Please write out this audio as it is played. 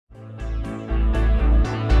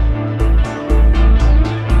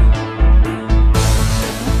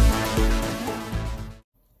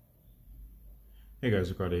Hey guys,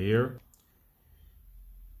 Ricardo here.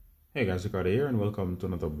 Hey guys, Ricardo here, and welcome to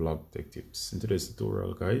another Blog Tech Tips. In today's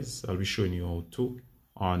tutorial, guys, I'll be showing you how to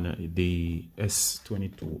on the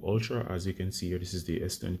S22 Ultra. As you can see here, this is the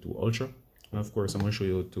S22 Ultra, and of course, I'm going to show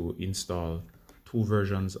you how to install two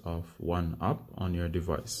versions of one app on your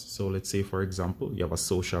device. So let's say, for example, you have a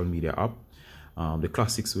social media app. The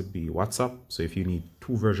classics would be WhatsApp. So if you need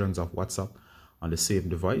two versions of WhatsApp on the same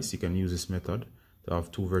device, you can use this method to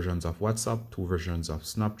have two versions of WhatsApp, two versions of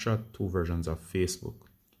Snapchat, two versions of Facebook.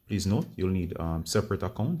 Please note, you'll need separate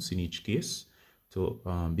accounts in each case to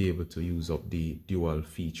be able to use up the dual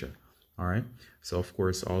feature. All right. So of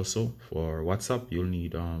course, also for WhatsApp, you'll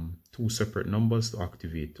need two separate numbers to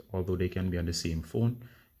activate. Although they can be on the same phone,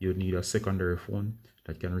 you'll need a secondary phone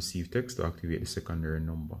that can receive text to activate the secondary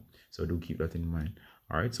number. So do keep that in mind.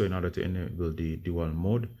 All right. So in order to enable the dual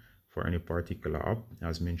mode for any particular app,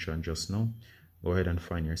 as mentioned just now, go ahead and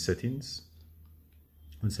find your settings.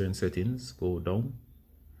 Once you're in settings, go down.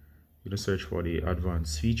 You're going to search for the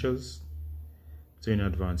advanced features. So in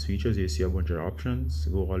advanced features, you see a bunch of options.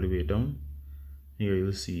 Go all the way down. Here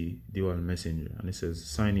you'll see dual messenger, and it says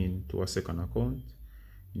sign in to a second account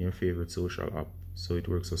in your favorite social app. So it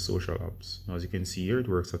works for social apps. Now, as you can see here, it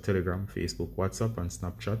works for Telegram, Facebook, WhatsApp, and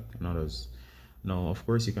Snapchat, and others. Now, of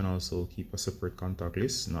course, you can also keep a separate contact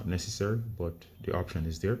list. Not necessary, but the option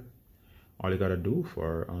is there. All you gotta do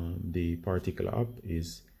for the particular app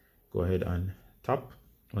is go ahead and tap.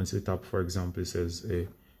 Once you tap, for example, it says a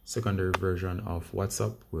secondary version of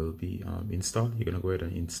WhatsApp will be installed. You're gonna go ahead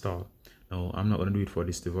and install. Now, I'm not gonna do it for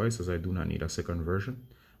this device as I do not need a second version,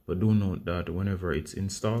 but do note that whenever it's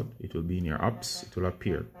installed, it will be in your apps. It will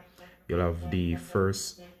appear. You'll have the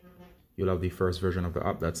first version of the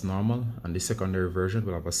app that's normal, and the secondary version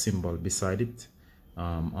will have a symbol beside it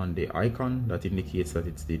on the icon that indicates that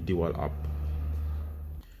it's the dual app.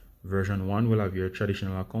 Version 1 will have your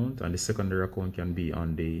traditional account, and the secondary account can be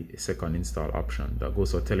on the second install option. That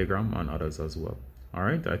goes for Telegram and others as well. All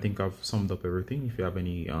right, I think I've summed up everything. If you have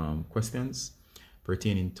any questions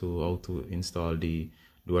pertaining to how to install the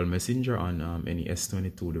dual messenger on any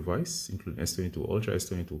S22 device, including S22 Ultra,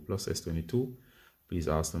 S22 Plus, S22, please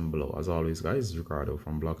ask them below. As always, guys, Ricardo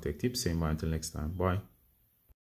from Blog Tech Tips. Saying bye until next time. Bye.